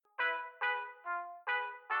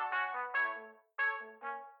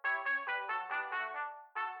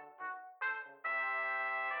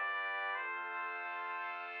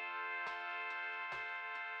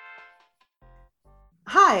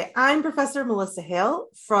Hi, I'm Professor Melissa Hale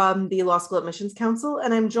from the Law School Admissions Council,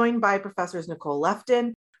 and I'm joined by Professors Nicole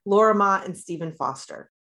Lefton, Laura Mott, and Stephen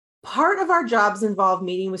Foster. Part of our jobs involve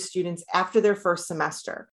meeting with students after their first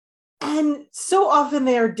semester, and so often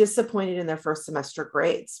they are disappointed in their first semester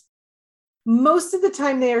grades. Most of the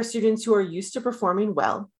time, they are students who are used to performing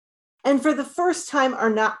well, and for the first time are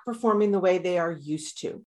not performing the way they are used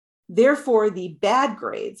to. Therefore, the bad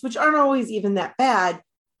grades, which aren't always even that bad,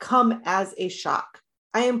 come as a shock.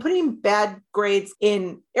 I am putting bad grades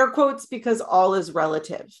in air quotes because all is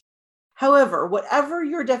relative. However, whatever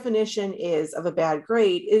your definition is of a bad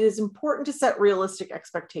grade, it is important to set realistic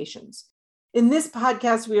expectations. In this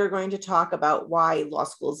podcast, we are going to talk about why law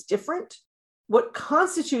school is different, what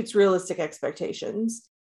constitutes realistic expectations,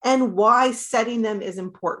 and why setting them is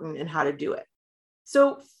important and how to do it.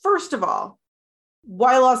 So, first of all,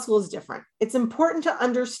 why law school is different. It's important to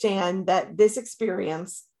understand that this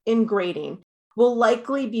experience in grading will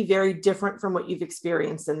likely be very different from what you've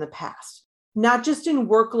experienced in the past, not just in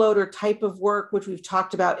workload or type of work, which we've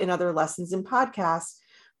talked about in other lessons and podcasts,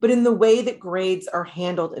 but in the way that grades are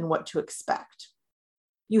handled and what to expect.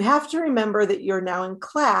 You have to remember that you're now in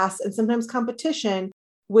class and sometimes competition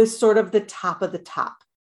with sort of the top of the top.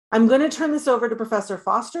 I'm going to turn this over to Professor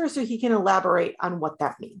Foster so he can elaborate on what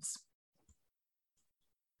that means.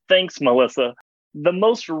 Thanks, Melissa. The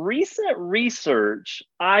most recent research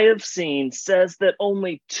I have seen says that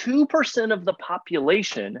only 2% of the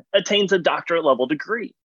population attains a doctorate level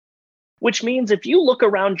degree, which means if you look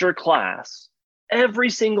around your class, every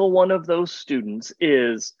single one of those students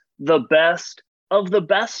is the best of the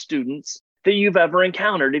best students that you've ever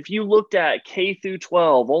encountered. If you looked at K through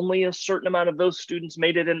 12, only a certain amount of those students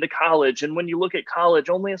made it into college. And when you look at college,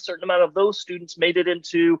 only a certain amount of those students made it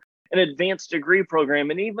into an advanced degree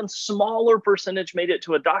program, and even smaller percentage made it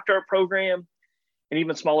to a doctorate program, and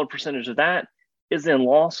even smaller percentage of that is in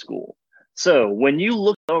law school. So when you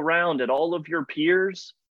look around at all of your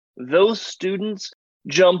peers, those students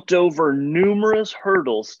jumped over numerous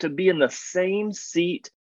hurdles to be in the same seat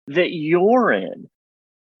that you're in.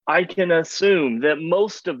 I can assume that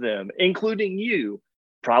most of them, including you,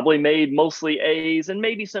 probably made mostly A's and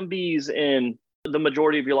maybe some B's in the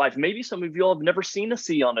majority of your life. Maybe some of you all have never seen a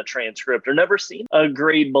C on a transcript or never seen a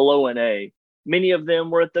grade below an A. Many of them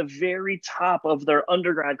were at the very top of their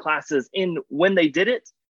undergrad classes, and when they did it,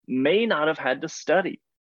 may not have had to study.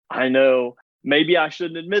 I know maybe I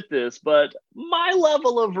shouldn't admit this, but my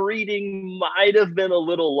level of reading might have been a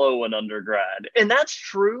little low in undergrad. And that's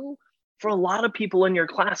true for a lot of people in your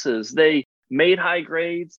classes. They made high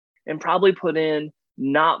grades and probably put in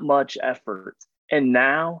not much effort. And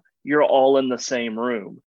now you're all in the same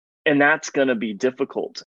room. And that's going to be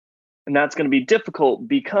difficult. And that's going to be difficult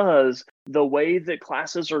because the way that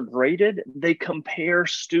classes are graded, they compare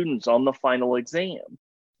students on the final exam.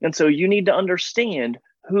 And so you need to understand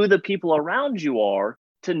who the people around you are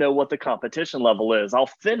to know what the competition level is. I'll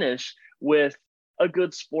finish with a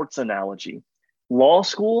good sports analogy. Law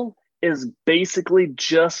school is basically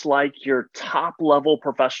just like your top level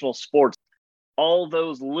professional sports. All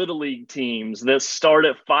those little league teams that start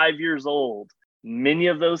at 5 years old, many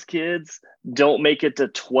of those kids don't make it to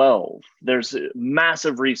 12. There's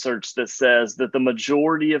massive research that says that the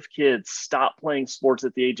majority of kids stop playing sports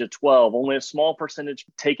at the age of 12. Only a small percentage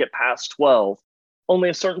take it past 12. Only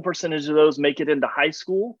a certain percentage of those make it into high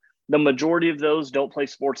school. The majority of those don't play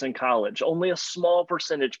sports in college. Only a small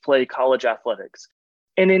percentage play college athletics.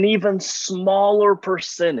 And an even smaller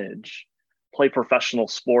percentage play professional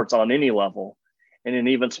sports on any level. And an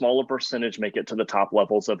even smaller percentage make it to the top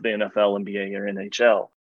levels of the NFL, NBA, or NHL.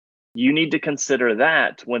 You need to consider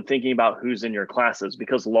that when thinking about who's in your classes,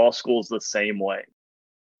 because law school is the same way.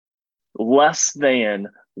 Less than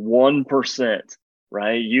 1%,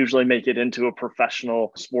 right, usually make it into a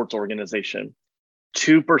professional sports organization.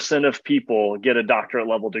 2% of people get a doctorate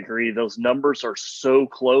level degree. Those numbers are so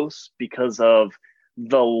close because of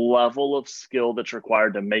the level of skill that's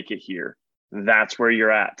required to make it here. That's where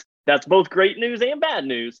you're at. That's both great news and bad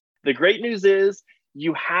news. The great news is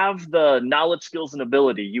you have the knowledge, skills, and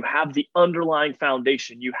ability. You have the underlying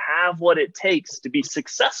foundation. You have what it takes to be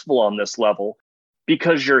successful on this level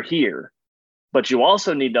because you're here. But you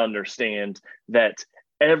also need to understand that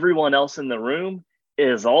everyone else in the room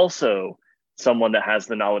is also someone that has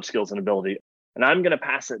the knowledge, skills, and ability. And I'm going to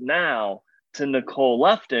pass it now to Nicole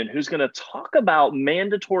Lefton, who's going to talk about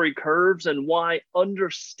mandatory curves and why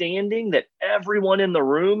understanding that everyone in the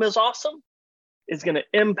room is awesome is going to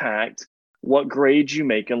impact what grades you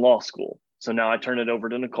make in law school. So now I turn it over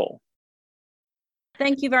to Nicole.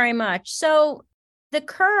 Thank you very much. So The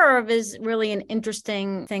curve is really an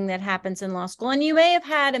interesting thing that happens in law school. And you may have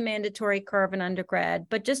had a mandatory curve in undergrad,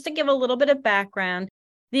 but just to give a little bit of background,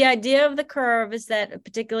 the idea of the curve is that,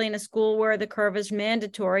 particularly in a school where the curve is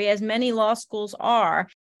mandatory, as many law schools are,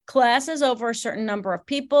 classes over a certain number of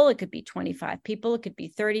people, it could be 25 people, it could be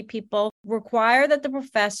 30 people, require that the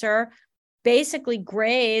professor basically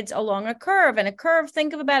grades along a curve. And a curve,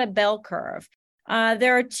 think of about a bell curve.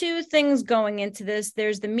 There are two things going into this.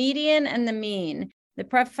 There's the median and the mean. The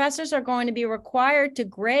professors are going to be required to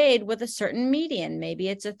grade with a certain median. Maybe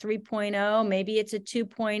it's a 3.0, maybe it's a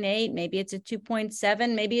 2.8, maybe it's a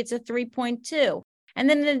 2.7, maybe it's a 3.2. And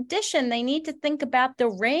then in addition, they need to think about the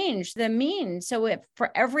range, the mean. So if for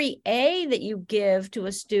every A that you give to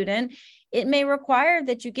a student, it may require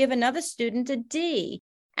that you give another student a D.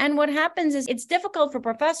 And what happens is it's difficult for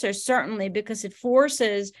professors, certainly, because it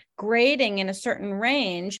forces grading in a certain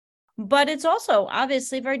range. But it's also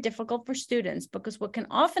obviously very difficult for students, because what can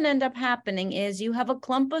often end up happening is you have a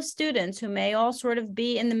clump of students who may all sort of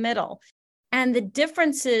be in the middle. And the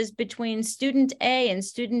differences between student A and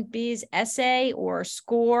student B's essay or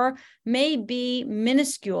score may be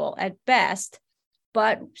minuscule at best,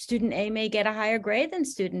 but student A may get a higher grade than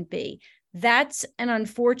student B. That's an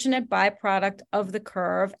unfortunate byproduct of the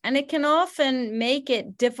curve, and it can often make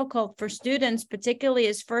it difficult for students, particularly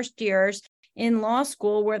as first years in law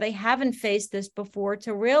school where they haven't faced this before,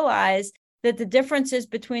 to realize that the differences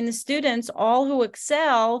between the students, all who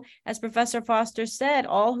excel, as Professor Foster said,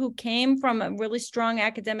 all who came from a really strong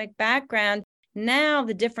academic background, now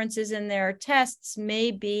the differences in their tests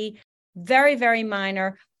may be very, very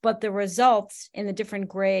minor, but the results in the different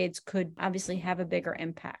grades could obviously have a bigger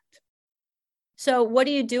impact. So what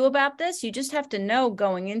do you do about this? You just have to know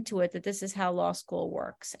going into it that this is how law school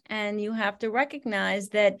works. And you have to recognize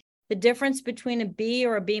that the difference between a B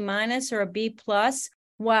or a B minus or a B plus,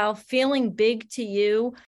 while feeling big to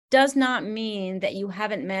you, does not mean that you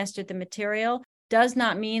haven't mastered the material, does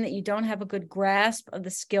not mean that you don't have a good grasp of the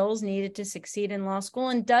skills needed to succeed in law school,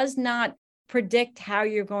 and does not predict how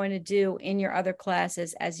you're going to do in your other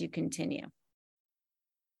classes as you continue.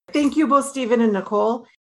 Thank you both, Stephen and Nicole.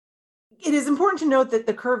 It is important to note that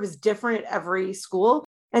the curve is different at every school.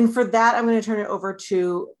 And for that, I'm going to turn it over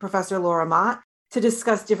to Professor Laura Mott to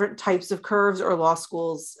discuss different types of curves or law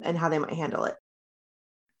schools and how they might handle it.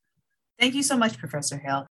 Thank you so much, Professor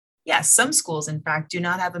Hale. Yes, some schools, in fact, do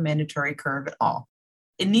not have a mandatory curve at all.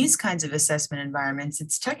 In these kinds of assessment environments,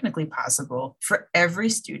 it's technically possible for every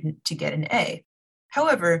student to get an A.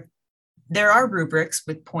 However, there are rubrics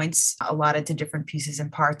with points allotted to different pieces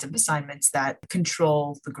and parts of assignments that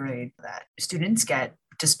control the grade that students get,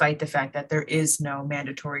 despite the fact that there is no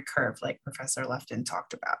mandatory curve, like Professor Lefton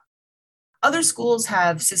talked about. Other schools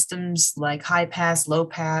have systems like high pass, low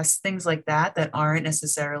pass, things like that, that aren't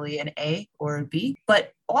necessarily an A or a B.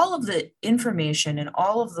 But all of the information and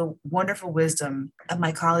all of the wonderful wisdom that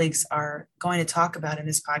my colleagues are going to talk about in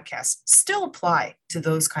this podcast still apply to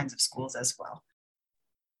those kinds of schools as well.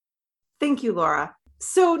 Thank you, Laura.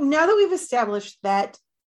 So now that we've established that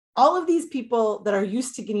all of these people that are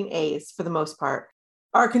used to getting A's for the most part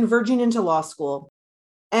are converging into law school,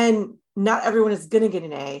 and not everyone is going to get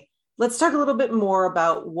an A, let's talk a little bit more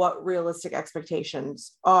about what realistic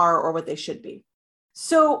expectations are or what they should be.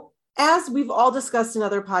 So, as we've all discussed in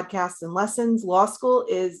other podcasts and lessons, law school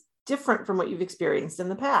is different from what you've experienced in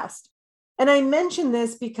the past. And I mention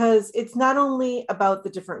this because it's not only about the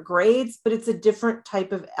different grades, but it's a different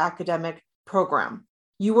type of academic program.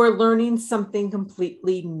 You are learning something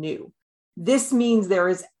completely new. This means there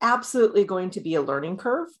is absolutely going to be a learning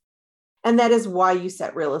curve, and that is why you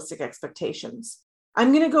set realistic expectations.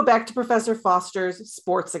 I'm going to go back to Professor Foster's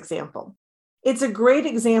sports example. It's a great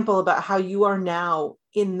example about how you are now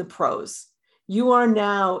in the pros. You are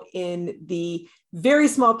now in the very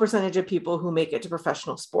small percentage of people who make it to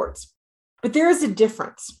professional sports. But there is a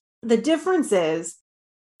difference. The difference is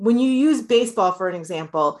when you use baseball, for an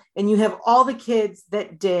example, and you have all the kids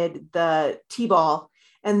that did the T-ball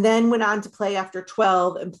and then went on to play after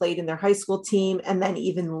 12 and played in their high school team, and then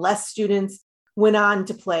even less students went on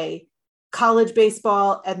to play college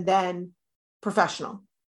baseball and then professional.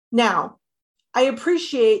 Now, I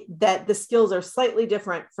appreciate that the skills are slightly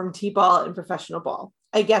different from T-ball and professional ball.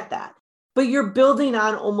 I get that. But you're building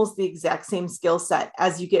on almost the exact same skill set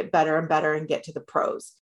as you get better and better and get to the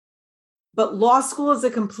pros. But law school is a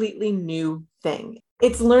completely new thing.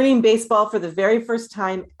 It's learning baseball for the very first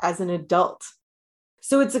time as an adult.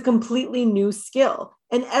 So it's a completely new skill.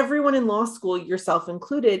 And everyone in law school, yourself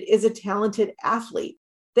included, is a talented athlete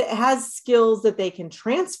that has skills that they can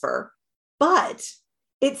transfer, but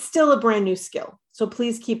it's still a brand new skill. So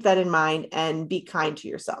please keep that in mind and be kind to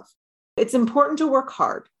yourself. It's important to work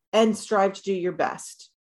hard and strive to do your best.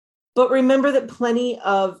 But remember that plenty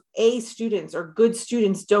of A students or good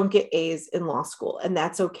students don't get A's in law school, and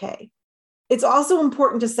that's okay. It's also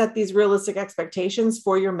important to set these realistic expectations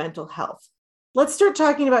for your mental health. Let's start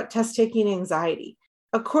talking about test-taking anxiety.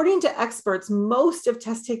 According to experts, most of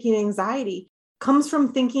test-taking anxiety comes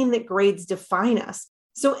from thinking that grades define us.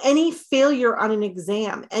 So any failure on an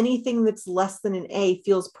exam, anything that's less than an A,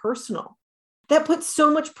 feels personal. That puts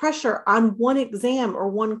so much pressure on one exam or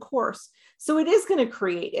one course. So it is going to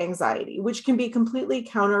create anxiety, which can be completely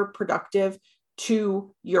counterproductive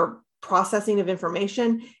to your processing of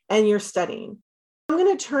information and your studying. I'm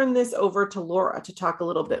going to turn this over to Laura to talk a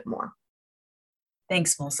little bit more.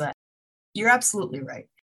 Thanks, Melissa. You're absolutely right.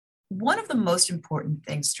 One of the most important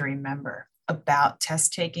things to remember about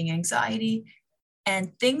test-taking anxiety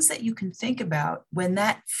and things that you can think about when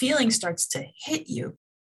that feeling starts to hit you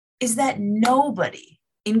is that nobody,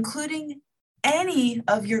 including any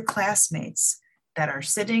of your classmates that are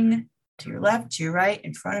sitting to your left, to your right,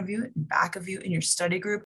 in front of you, in back of you, in your study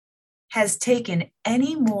group, has taken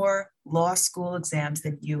any more law school exams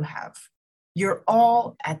than you have. You're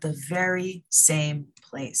all at the very same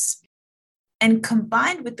place. And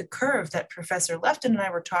combined with the curve that Professor Lefton and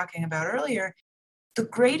I were talking about earlier, the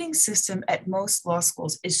grading system at most law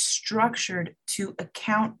schools is structured to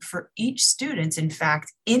account for each student's, in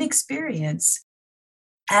fact, inexperience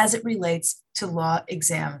as it relates to law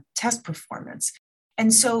exam test performance.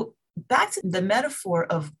 And so back to the metaphor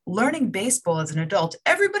of learning baseball as an adult,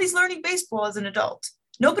 everybody's learning baseball as an adult.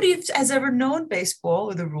 Nobody has ever known baseball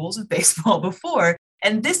or the rules of baseball before.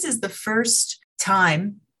 And this is the first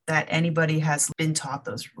time that anybody has been taught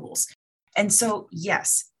those rules. And so,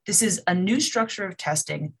 yes, this is a new structure of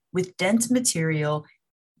testing with dense material,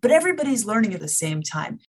 but everybody's learning at the same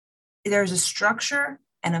time. There's a structure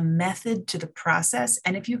and a method to the process.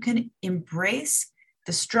 And if you can embrace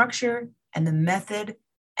the structure and the method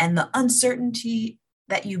and the uncertainty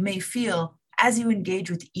that you may feel as you engage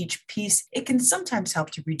with each piece, it can sometimes help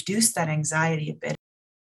to reduce that anxiety a bit.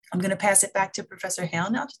 I'm going to pass it back to Professor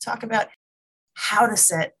Hale now to talk about how to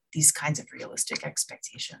set these kinds of realistic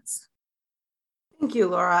expectations. Thank you,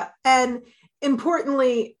 Laura. And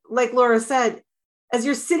importantly, like Laura said, as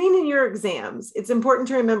you're sitting in your exams, it's important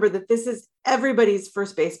to remember that this is everybody's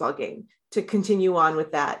first baseball game, to continue on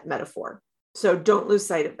with that metaphor. So don't lose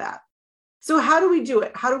sight of that. So how do we do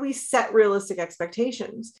it? How do we set realistic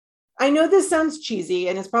expectations? I know this sounds cheesy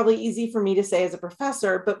and it's probably easy for me to say as a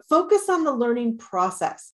professor, but focus on the learning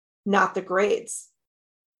process, not the grades.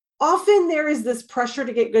 Often there is this pressure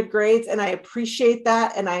to get good grades, and I appreciate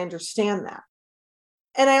that and I understand that.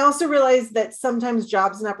 And I also realize that sometimes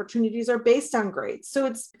jobs and opportunities are based on grades. So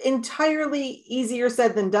it's entirely easier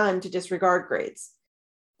said than done to disregard grades.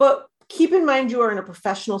 But keep in mind you are in a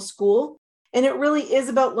professional school, and it really is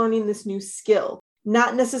about learning this new skill,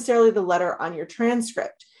 not necessarily the letter on your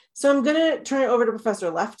transcript. So I'm going to turn it over to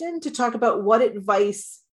Professor Lefton to talk about what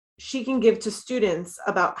advice she can give to students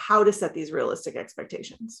about how to set these realistic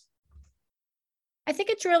expectations. I think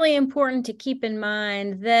it's really important to keep in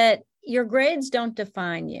mind that your grades don't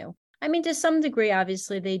define you. I mean, to some degree,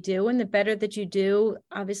 obviously they do. And the better that you do,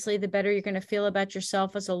 obviously, the better you're going to feel about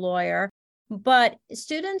yourself as a lawyer. But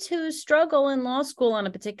students who struggle in law school on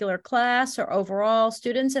a particular class, or overall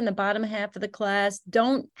students in the bottom half of the class,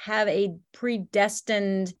 don't have a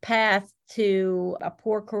predestined path to a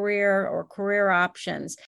poor career or career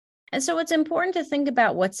options. And so it's important to think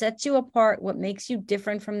about what sets you apart, what makes you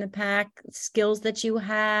different from the pack, skills that you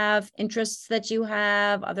have, interests that you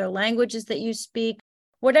have, other languages that you speak.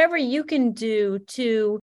 Whatever you can do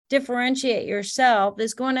to differentiate yourself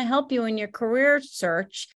is going to help you in your career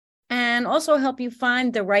search and also help you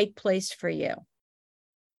find the right place for you.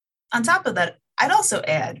 On top of that, I'd also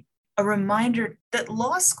add a reminder that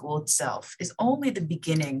law school itself is only the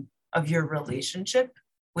beginning of your relationship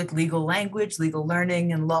with legal language, legal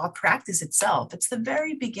learning, and law practice itself. It's the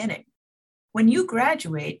very beginning. When you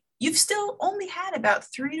graduate, you've still only had about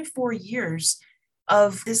 3 to 4 years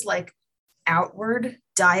of this outward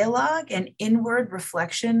dialogue and inward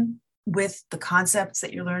reflection with the concepts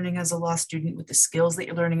that you're learning as a law student, with the skills that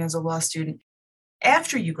you're learning as a law student.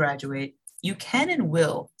 After you graduate, you can and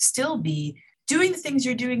will still be doing the things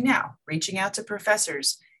you're doing now, reaching out to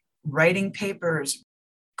professors, writing papers,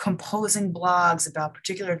 composing blogs about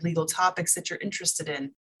particular legal topics that you're interested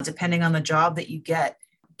in, depending on the job that you get.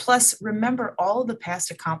 Plus, remember all of the past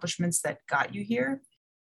accomplishments that got you here.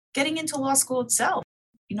 Getting into law school itself,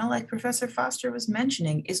 like Professor Foster was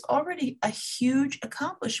mentioning, is already a huge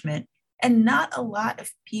accomplishment, and not a lot of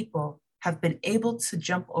people have been able to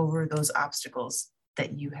jump over those obstacles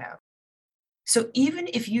that you have. So even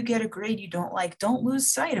if you get a grade you don't like, don't lose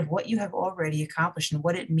sight of what you have already accomplished and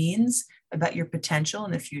what it means about your potential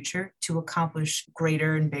in the future to accomplish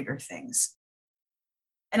greater and bigger things.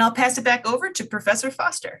 And I'll pass it back over to Professor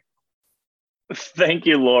Foster. Thank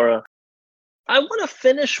you, Laura. I want to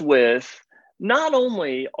finish with, not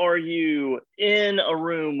only are you in a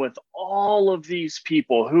room with all of these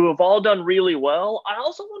people who have all done really well, I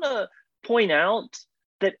also want to point out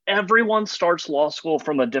that everyone starts law school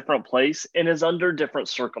from a different place and is under different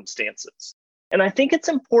circumstances. And I think it's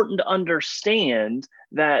important to understand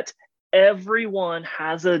that everyone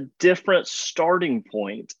has a different starting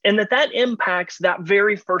point and that impacts that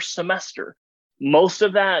very first semester. Most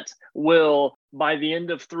of that will, by the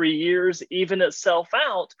end of 3 years, even itself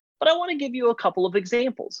out. But I want to give you a couple of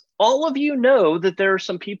examples. All of you know that there are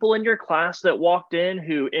some people in your class that walked in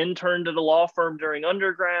who interned at a law firm during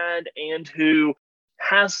undergrad and who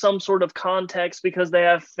has some sort of context because they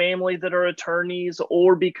have family that are attorneys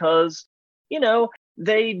or because,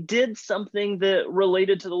 they did something that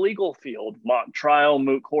related to the legal field, mock trial,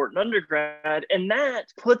 moot court, and undergrad, and that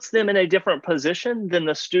puts them in a different position than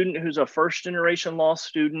the student who's a first-generation law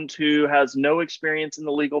student who has no experience in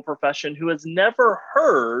the legal profession, who has never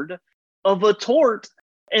heard of a tort.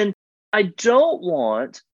 And I don't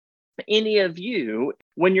want any of you,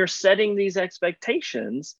 when you're setting these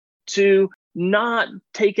expectations, to not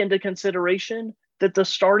take into consideration that the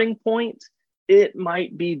starting point, it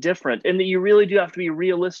might be different, and that you really do have to be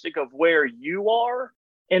realistic of where you are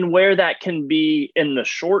and where that can be in the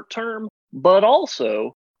short term, but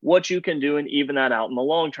also what you can do and even that out in the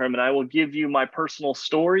long term. And I will give you my personal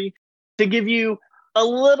story to give you a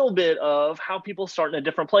little bit of how people start in a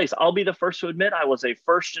different place. I'll be the first to admit I was a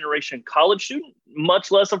first-generation college student,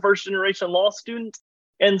 much less a first-generation law student,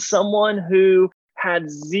 and someone who had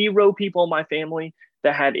 0 people in my family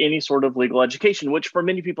that had any sort of legal education, which for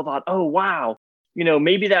many people thought, oh, wow,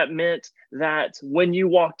 maybe that meant that when you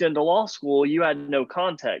walked into law school, you had no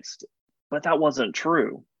context, but that wasn't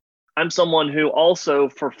true. I'm someone who also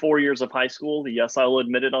for 4 years of high school, yes, I will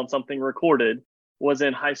admit it on something recorded, was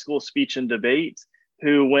in high school speech and debate,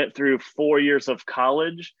 who went through 4 years of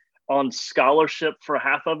college on scholarship for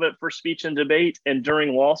half of it for speech and debate, and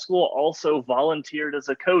during law school also volunteered as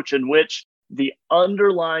a coach, in which the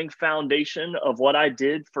underlying foundation of what I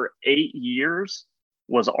did for 8 years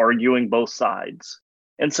was arguing both sides.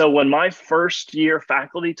 And so when my first year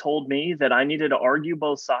faculty told me that I needed to argue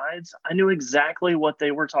both sides, I knew exactly what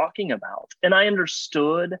they were talking about. And I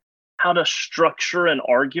understood how to structure an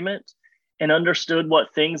argument and understood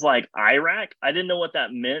what things like IRAC, I didn't know what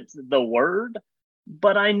that meant, the word,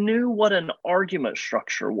 but I knew what an argument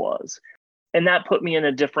structure was. And that put me in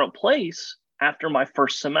a different place after my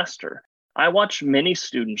first semester. I watched many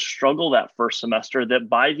students struggle that first semester that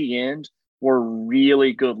by the end were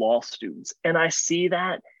really good law students. And I see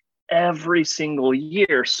that every single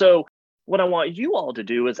year. So what I want you all to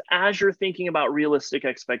do is, as you're thinking about realistic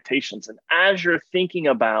expectations and as you're thinking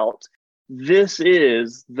about this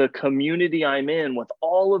is the community I'm in with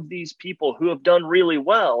all of these people who have done really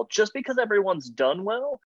well, just because everyone's done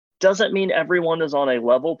well doesn't mean everyone is on a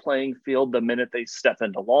level playing field the minute they step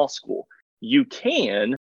into law school. You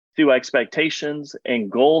can, through expectations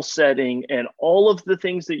and goal setting and all of the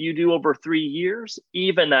things that you do over 3 years,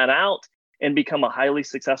 even that out and become a highly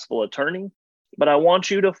successful attorney. But I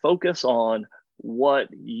want you to focus on what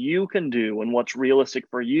you can do and what's realistic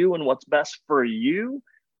for you and what's best for you,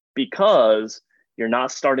 because you're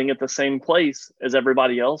not starting at the same place as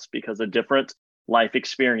everybody else because of different life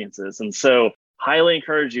experiences. And so highly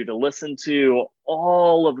encourage you to listen to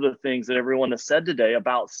all of the things that everyone has said today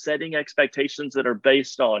about setting expectations that are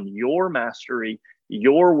based on your mastery,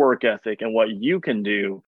 your work ethic, and what you can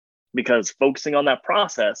do, because focusing on that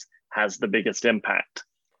process has the biggest impact.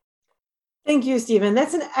 Thank you, Stephen.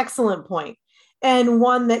 That's an excellent point, and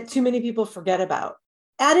one that too many people forget about.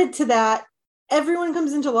 Added to that, everyone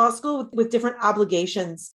comes into law school with different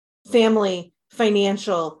obligations, family,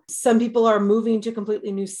 financial. Some people are moving to completely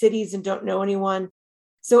new cities and don't know anyone.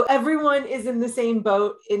 So everyone is in the same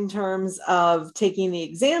boat in terms of taking the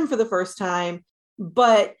exam for the first time,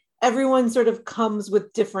 but everyone sort of comes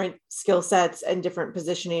with different skill sets and different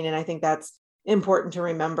positioning. And I think that's important to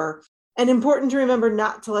remember, and important to remember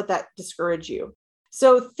not to let that discourage you.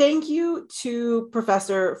 So thank you to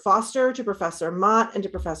Professor Foster, to Professor Mott, and to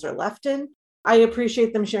Professor Lefton. I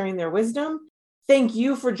appreciate them sharing their wisdom. Thank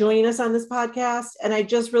you for joining us on this podcast. And I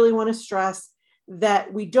just really want to stress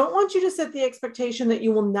that we don't want you to set the expectation that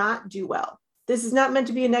you will not do well. This is not meant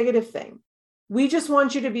to be a negative thing. We just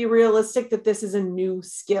want you to be realistic that this is a new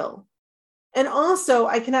skill. And also,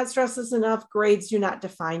 I cannot stress this enough, grades do not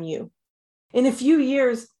define you. In a few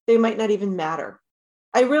years, they might not even matter.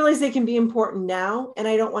 I realize they can be important now, and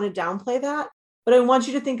I don't want to downplay that, but I want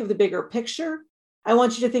you to think of the bigger picture. I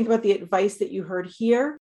want you to think about the advice that you heard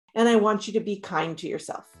here, and I want you to be kind to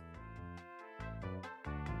yourself.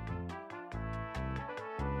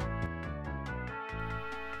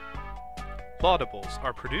 Laudables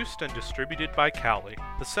are produced and distributed by CALI,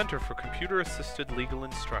 the Center for Computer Assisted Legal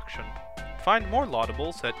Instruction. Find more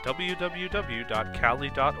Laudables at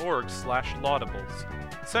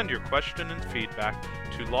www.cali.org/laudables. Send your question and feedback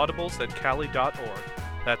to laudables@cali.org.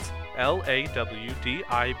 That's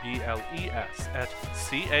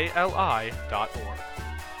LAWDIBLES@CALI.org.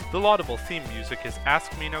 The Laudable theme music is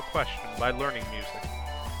Ask Me No Question by Learning Music.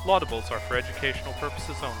 Laudables are for educational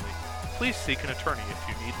purposes only. Please seek an attorney if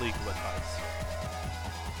you need legal advice.